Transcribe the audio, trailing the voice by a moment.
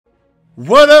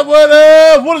What up, what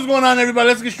up? What is going on, everybody?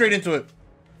 Let's get straight into it.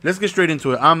 Let's get straight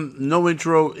into it. I'm no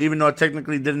intro, even though I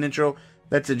technically did an intro.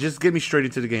 That's it. Just get me straight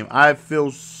into the game. I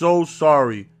feel so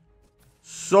sorry.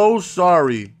 So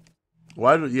sorry.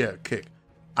 Why do kick.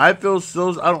 I feel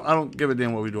so I don't give a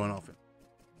damn what we're doing offense.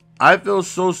 I feel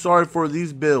so sorry for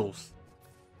these Bills.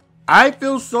 I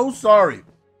feel so sorry.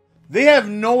 They have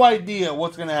no idea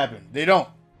what's gonna happen. They don't.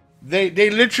 They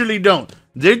literally don't.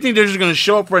 They think they're just going to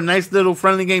show up for a nice little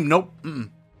friendly game. Nope. I'm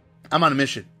on a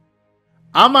mission.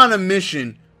 I'm on a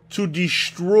mission to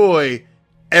destroy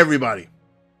everybody.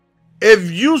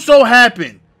 If you so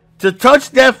happen to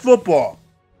touch that football,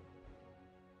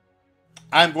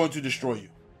 I'm going to destroy you.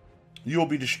 You'll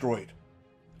be destroyed.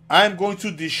 I'm going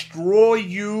to destroy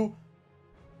you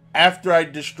after I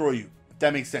destroy you. If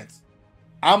that makes sense.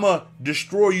 I'm going to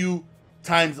destroy you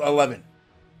times 11.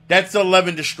 That's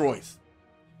 11 destroys.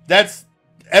 That's...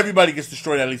 Everybody gets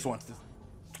destroyed at least once.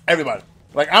 Everybody.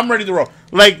 Like, I'm ready to roll.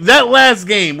 Like, that last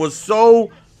game was so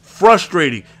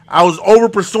frustrating. I was over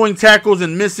pursuing tackles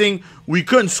and missing. We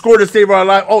couldn't score to save our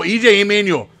life. Oh, EJ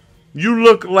Emmanuel. You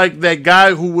look like that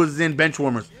guy who was in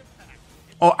Benchwarmers.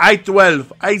 Oh,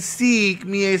 I-12. I seek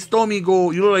mi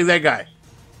estómago. You look like that guy.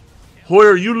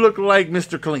 Hoyer, you look like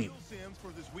Mr. Clean.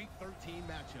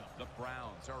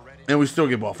 And we still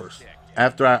get ball first.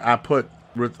 After I put...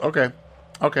 Okay.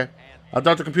 Okay. I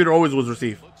thought the computer always was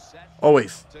receive.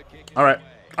 Always. All right.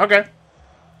 Okay.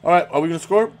 All right. Are we going to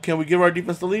score? Can we give our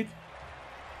defense the lead?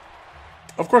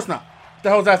 Of course not. What the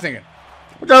hell was I thinking?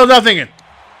 What the hell was I thinking?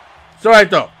 It's all right,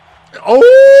 though.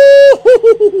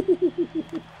 Oh!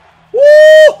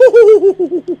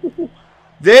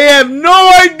 They have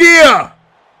no idea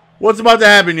what's about to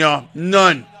happen, y'all.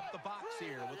 None.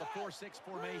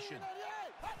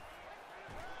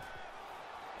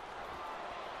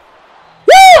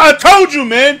 I told you,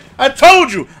 man. I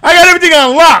told you. I got everything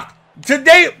on lock.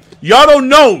 Today, y'all don't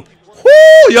know.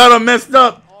 Whoo, y'all done messed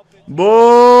up.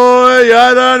 Boy,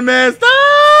 y'all done messed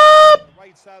up.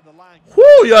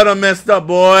 Whoo, y'all done messed up,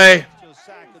 boy.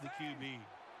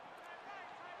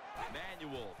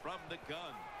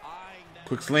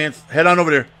 Quick slants. Head on over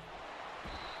there.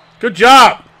 Good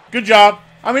job. Good job.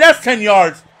 I mean, that's 10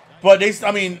 yards. But they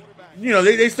still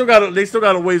got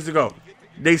a ways to go.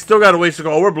 They still got a ways to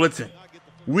go. Oh, we're blitzing.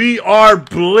 We are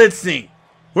blitzing.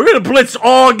 We're going to blitz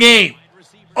all game.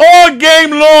 All game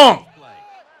long.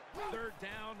 Third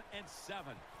down and 7.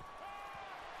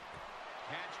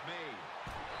 Catch made.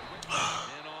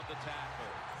 On the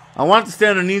tackle. I want to stay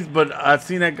underneath, but I've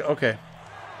seen that. Okay.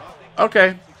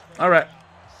 Okay. All right.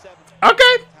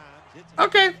 Okay.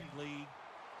 Okay.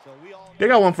 They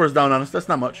got one first down on us. That's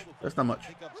not much. That's not much.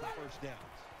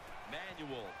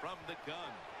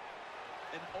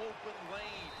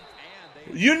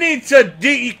 You need to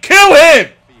kill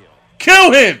him.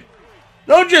 Kill him.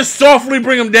 Don't just softly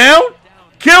bring him down.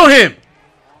 Kill him.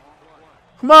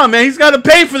 Come on, man. He's got to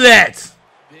pay for that.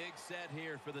 Big set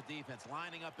here for the defense,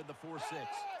 lining up in the 4-6.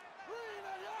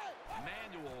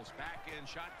 Manuel's back in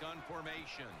shotgun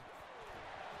formation.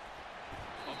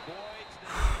 Avoids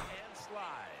and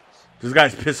slides. This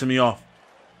guy's pissing me off.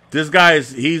 He's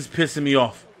pissing me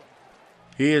off.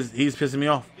 He's pissing me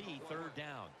off.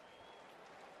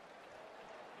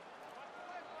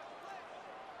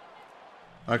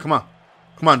 All right, come on.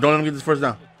 Come on, don't let him get this first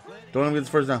down. Don't let him get this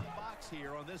first down.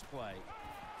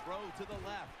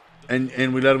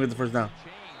 And we let him get the first down.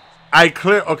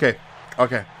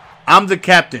 Okay. I'm the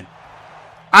captain.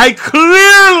 I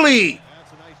clearly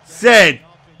said,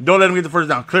 don't let him get the first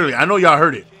down. Clearly. I know y'all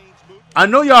heard it.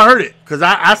 Because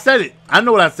I said it. I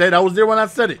know what I said. I was there when I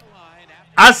said it.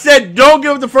 I said, don't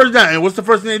give up the first down. And what's the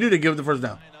first thing they do? They give up the first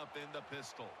down.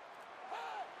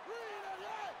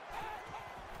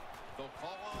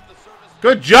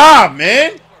 Good job,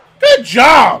 man. Good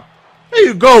job. There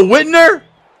you go, Whitner.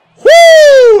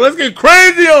 Woo! Let's get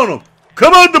crazy on him.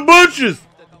 Come out the bushes.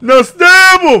 Now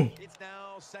stab him. It's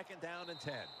now 2nd down and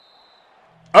 10.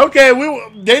 Okay,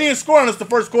 they didn't score on us the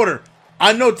first quarter.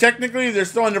 I know technically they're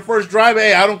still on their first drive.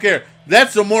 Hey, I don't care.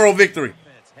 That's a moral victory.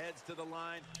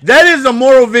 That is a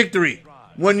moral victory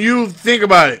when you think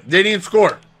about it. They didn't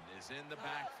score.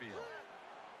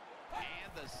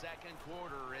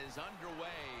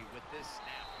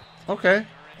 Okay.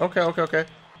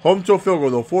 Home to a field goal,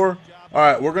 though. 4. All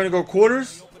right, we're going to go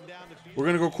quarters. And we're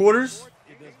going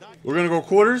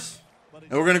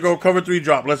to go cover 3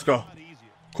 drop. Let's go.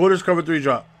 Quarters, cover 3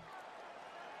 drop.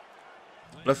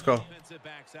 Let's go.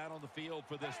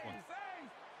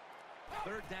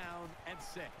 Third down and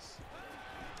 6.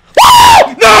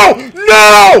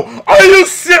 No! Are you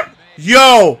serious?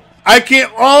 Yo, I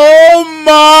can't. Oh,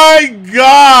 my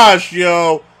gosh,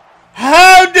 yo.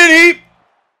 How did he?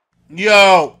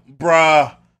 Yo,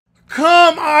 bruh.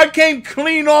 Come on. I came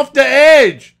clean off the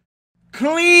edge.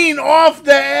 Clean off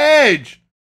the edge.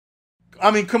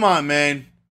 I mean, come on, man.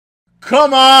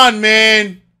 Come on,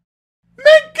 man.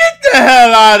 Man, get the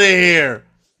hell out of here.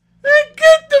 Man,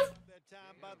 get the...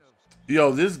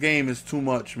 Yo, this game is too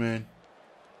much, man.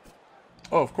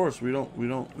 Oh, of course, we don't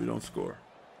score.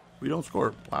 We don't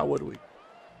score. Why would we?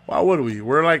 Why would we?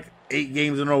 We're like 8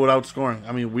 games in a row without scoring.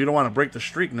 I mean, we don't want to break the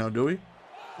streak now, do we?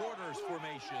 Corners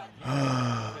formation.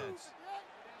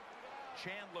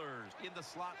 Chandler's in the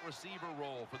slot receiver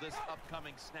role for this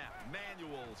upcoming snap.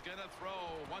 Manuel's gonna throw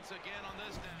once again on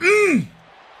this now.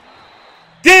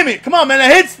 Damn it! Come on, man! A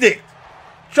hit stick.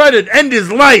 Try to end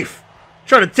his life.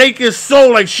 Try to take his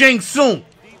soul like Shang Tsung.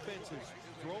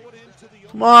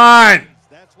 Come on.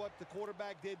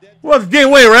 What's the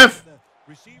damn way, ref?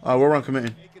 We're run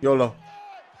committing. YOLO.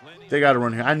 They got to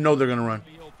run here. I know they're going to run.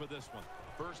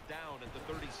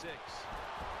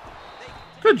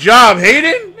 Good job,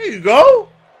 Hayden. There you go.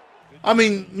 I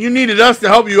mean, you needed us to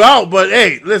help you out, but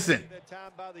hey, listen.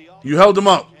 You held them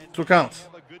up. That's what counts.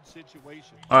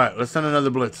 All right, let's send another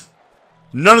blitz.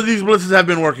 None of these blitzes have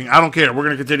been working. I don't care. We're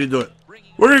going to continue to do it.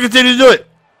 We're going to continue to do it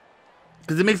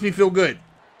because it makes me feel good.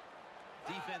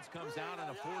 Defense comes out in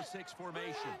a 4-6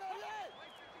 formation.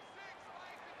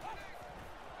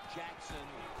 Jackson,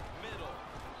 middle,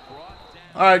 brought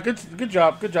down. All right, good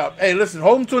job, good job. Hey, listen,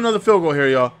 hold them to another field goal here,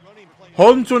 y'all.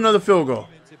 Hold them to another field goal.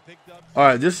 All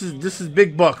right, this is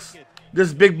big bucks. This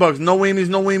is big bucks. No whammies,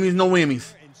 no whammies, no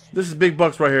whammies. This is big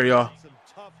bucks right here, y'all.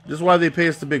 This is why they pay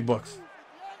us the big bucks.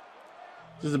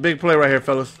 This is a big play right here,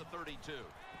 fellas.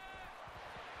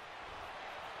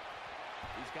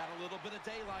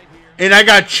 And I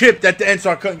got chipped at the end, so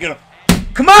I couldn't get him.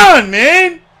 Come on,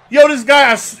 man. Yo, this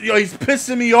guy, yo, he's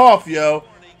pissing me off, yo.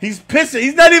 He's pissing.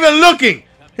 He's not even looking.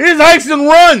 Here's hikes and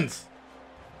runs.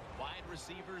 Wide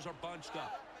receivers are bunched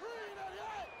up.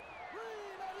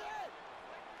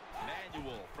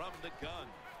 Manuel from the gun.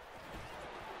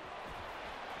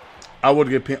 I would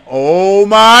get pinned. Oh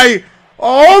my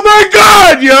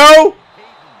God, yo.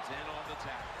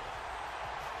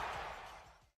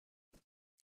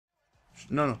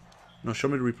 No, show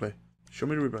me the replay. Show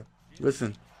me the replay.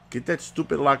 Listen, get that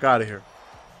stupid lock out of here.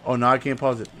 Oh, no, I can't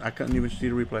pause it. I couldn't even see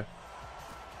the replay.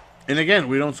 And again,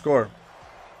 we don't score.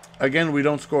 Again, we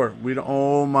don't score. We don't.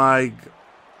 Oh my.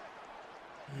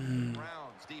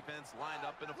 Browns defense lined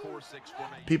up in a 4-6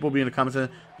 formation. People be in the comments saying,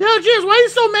 "Yo, Jizz, why are you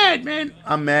so mad, man?"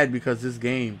 I'm mad because this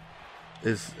game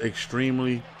is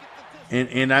extremely,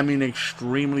 and I mean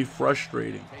extremely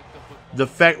frustrating. The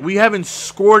fact we haven't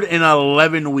scored in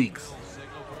 11 weeks.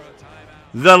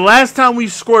 The last time we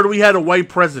scored, we had a white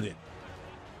president.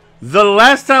 The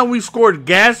last time we scored,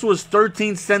 gas was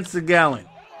 13 cents a gallon.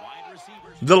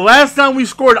 The last time we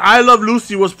scored, I Love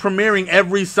Lucy was premiering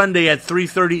every Sunday at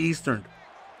 3:30 Eastern.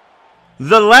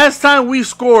 The last time we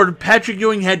scored, Patrick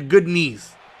Ewing had good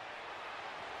knees.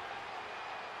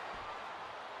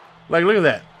 Like, look at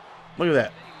that. Look at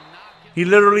that. He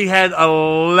literally had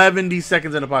 11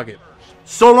 seconds in the pocket.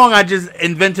 So long, I just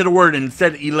invented a word and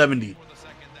said 11.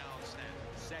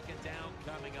 Second down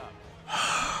coming up.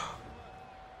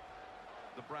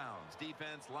 The Browns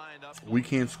defense lined up. We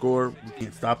can't score. We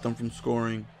can't stop them from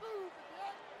scoring.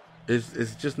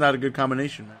 It's just not a good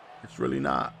combination, man. It's really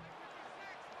not.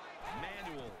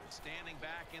 Manuel standing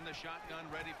back in the shotgun,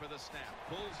 ready for the snap.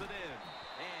 Pulls it in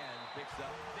and picks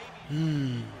up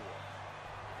maybe.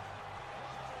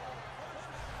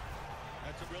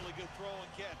 That's a really good throw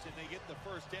and catch, and they get the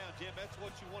first down, Jim. That's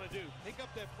what you want to do. Pick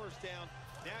up that first down.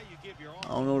 Now you give your I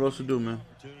don't know what else to do, man.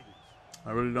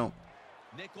 I really don't.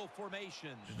 Nickel formation.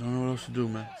 Just don't know what else to do,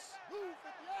 man.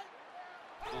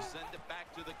 We'll send it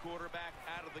back to the quarterback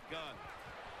out of the gun.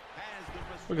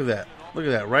 Look at that. Look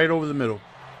at that. Right over the middle.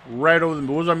 Right over the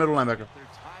middle. Where's our middle linebacker?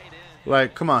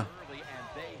 Like, come on.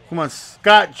 Come on,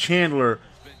 Scott Chandler.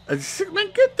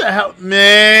 Man, get the hell.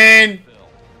 Man.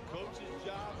 Coach's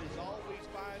job is always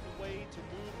find a way to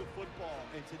move the football,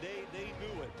 and today they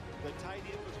knew it. The tight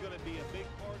end was going to be a big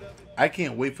part of it. I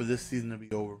can't wait for this season to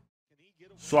be over,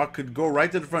 so I could go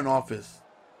right to the front office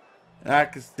and I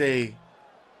could say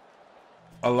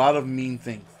a lot of mean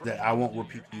things that I won't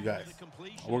repeat to you guys.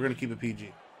 We're going to keep it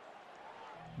PG.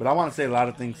 But I want to say a lot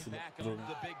of things to them.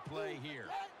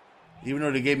 Even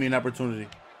though they gave me an opportunity.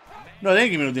 No, they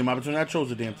didn't give me no damn opportunity. I chose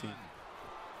the damn team.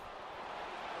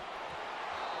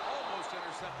 Almost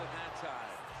intercepted that time.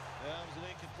 That was an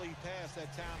incomplete pass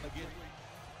that time again.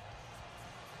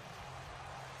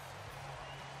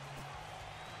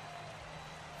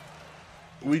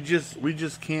 We just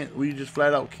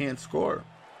flat out can't score.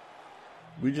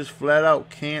 We just flat out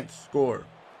can't score.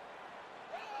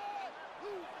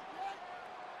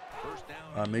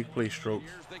 Make play strokes.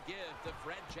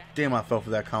 Damn, I fell for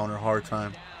that counter. Hard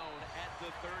time.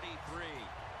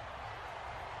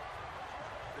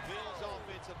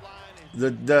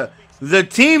 The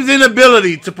team's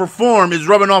inability to perform is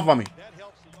rubbing off on me.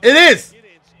 It is.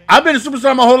 I've been a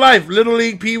superstar my whole life. Little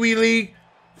League, Pee Wee League,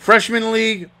 Freshman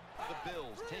League.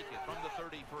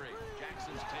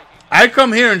 I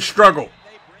come here and struggle.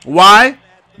 Why?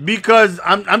 Because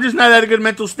I'm just not at a good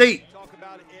mental state.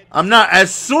 I'm not.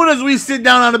 As soon as we sit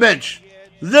down on the bench,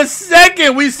 the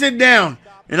second we sit down,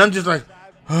 and I'm just like,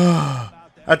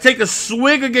 I take a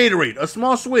swig of Gatorade, a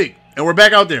small swig, and we're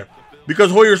back out there.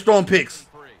 Because Hoyer's throwing picks.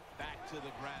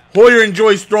 Hoyer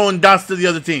enjoys throwing dots to the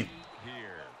other team.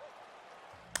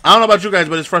 I don't know about you guys,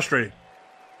 but it's frustrating.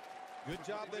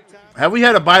 Have we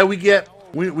had a bye week yet?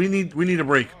 We need a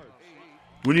break.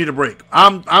 We need a break.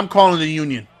 I'm calling the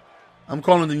union. I'm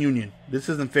calling the union. This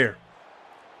isn't fair.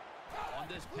 On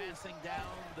this passing down,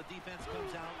 the defense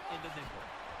comes out in the nickel.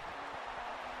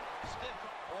 Stiff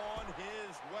on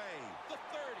his way. The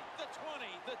 30, the 20,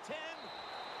 the 10.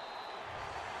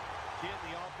 Ken,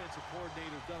 the offensive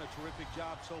coordinator, has done a terrific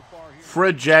job so far here.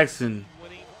 Fred Jackson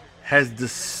has the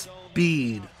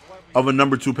speed of a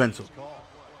number 2 pencil.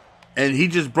 And he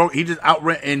just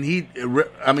outran, and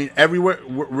I mean, everywhere.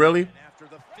 Really?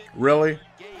 Really?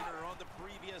 On the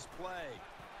previous play.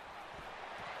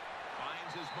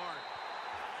 Finds his mark.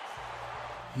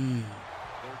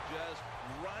 They're just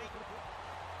right.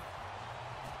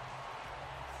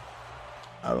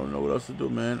 I don't know what else to do,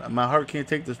 man. My heart can't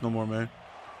take this no more, man.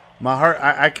 My heart,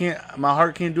 I can't. My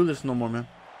heart can't do this no more, man.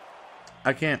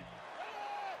 I can't.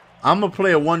 I'm gonna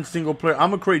play a one single player.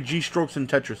 I'm gonna create G strokes in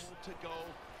Tetris.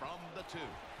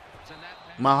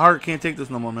 My heart can't take this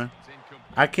no more, man.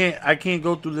 I can't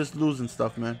go through this losing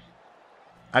stuff, man.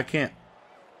 I can't.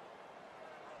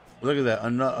 Look at that.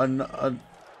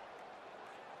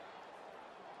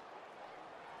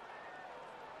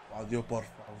 Dios, por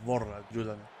favor,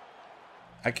 ayúdame.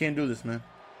 I can't do this, man.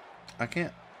 I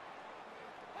can't.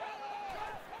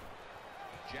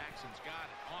 Jackson's got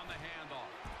it on the handoff.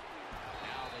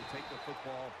 Now they take the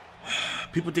football.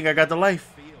 People think I got the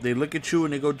life. They look at you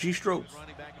and they go, G strokes.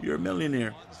 You're a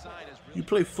millionaire. You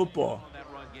play football.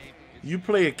 You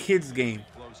play a kid's game.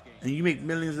 And you make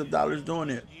millions of dollars doing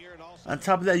it. On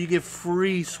top of that, you get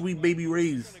free sweet baby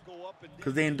rays.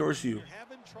 Because they endorse you.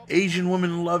 Asian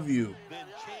women love you.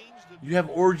 You have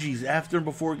orgies after and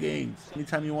before games.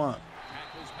 Anytime you want.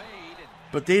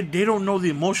 But they don't know the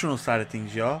emotional side of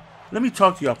things, y'all. Let me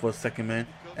talk to y'all for a second, man.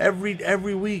 Every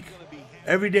week,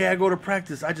 every day I go to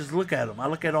practice, I just look at them. I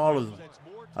look at all of them.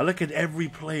 I look at every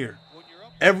player.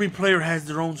 Every player has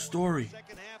their own story.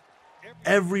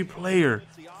 Every player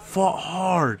fought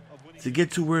hard to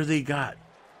get to where they got.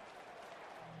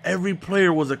 Every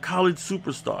player was a college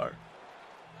superstar.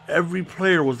 Every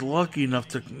player was lucky enough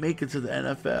to make it to the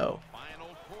NFL.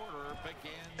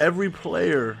 Every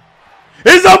player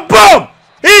is a bum!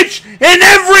 Each and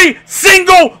every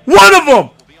single one of them!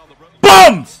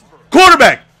 Bums!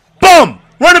 Quarterback! Bum!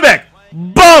 Running back!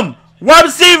 Bum! Wide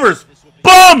receivers!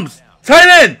 Bums!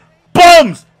 Tight end!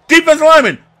 Bums! Defensive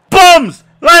linemen! Bums!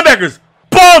 Linebackers!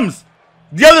 Bums!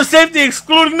 The other safety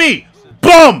excluding me!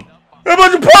 Bum! They're a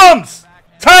bunch of bums!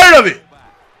 Tired of it!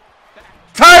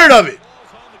 Tired of it!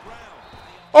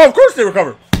 Oh, of course they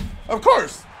recover. Of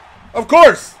course. Of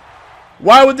course.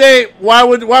 Why wouldn't they? Why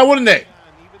wouldn't they?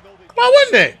 Why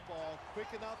wouldn't they?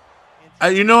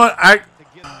 You know what? I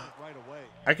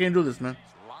can't do this, man.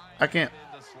 I can't.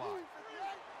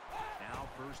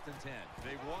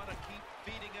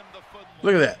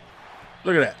 Look at that.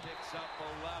 Look at that.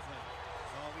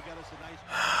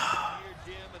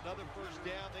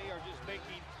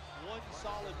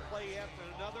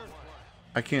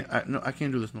 I can't. I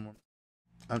can't do this no more.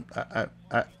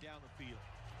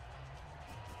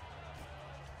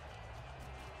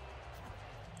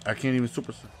 I can't even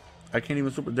super. I can't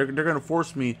even super. They're gonna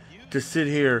force me to sit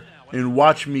here and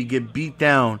watch me get beat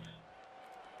down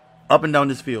up and down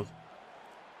this field.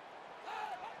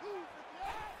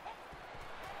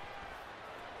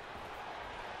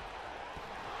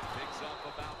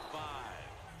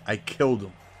 I killed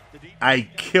him. I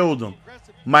killed him.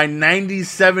 My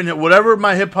 97, whatever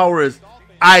my hit power is,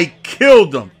 I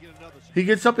killed him. He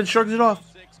gets up and shrugs it off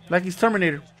like he's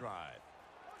Terminator.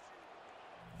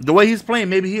 The way he's playing,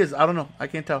 maybe he is. I don't know. I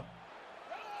can't tell.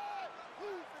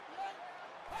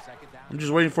 I'm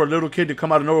just waiting for a little kid to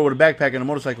come out of nowhere with a backpack and a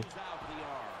motorcycle.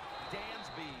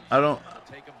 I don't.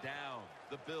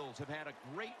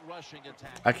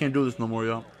 I can't do this no more,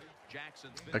 y'all.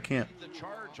 I can't.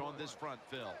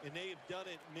 And they've done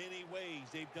it many ways.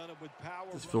 They've done it with power.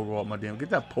 This field goal out my damn. Get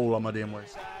that pole out my damn way.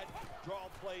 Draw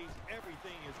plays,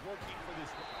 everything is working for this.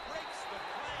 Breaks the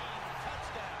plane,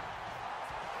 touchdown.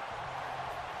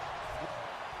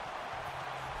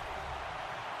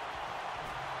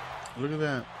 Look at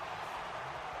that.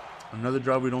 Another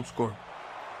drive we don't score.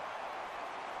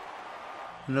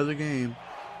 Another game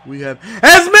we have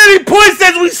as many points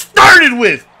as we started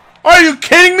with. Are you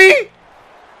kidding me?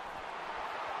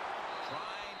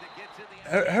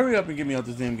 Hurry up and get me out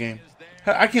this damn game.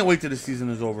 I can't wait till the season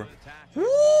is over. Woo,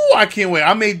 I can't wait.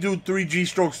 I may do 3 G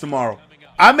strokes tomorrow.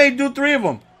 I may do 3 of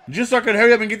them just so I could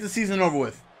hurry up and get the season over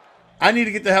with. I need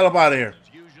to get the hell up out of here.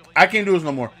 I can't do this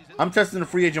no more. I'm testing the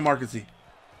free agent market.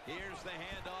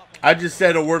 I just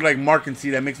said a word like market.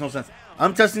 That makes no sense.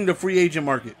 I'm testing the free agent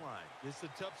market. It's a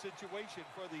tough situation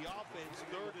for the offense,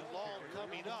 3rd and long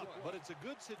coming up, but it's a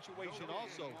good situation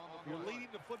also. You're leading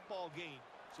the football game,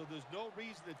 so there's no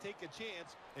reason to take a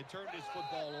chance and turn this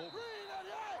football over.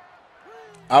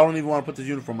 I don't even want to put this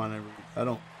uniform on every week. I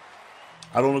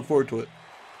don't look forward to it.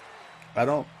 I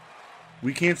don't.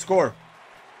 We can't score.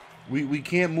 We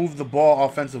can't move the ball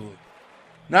offensively.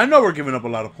 Now, I know we're giving up a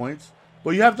lot of points,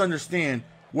 but you have to understand,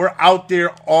 we're out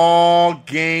there all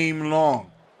game long.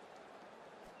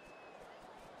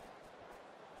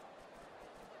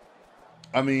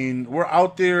 I mean, we're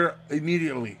out there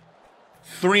immediately.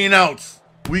 3 and outs.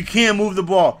 We can't move the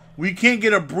ball. We can't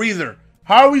get a breather.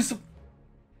 How are we...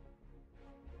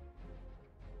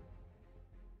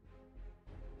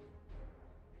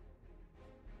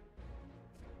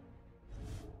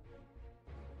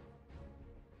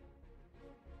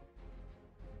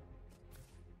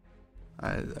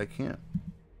 I can't.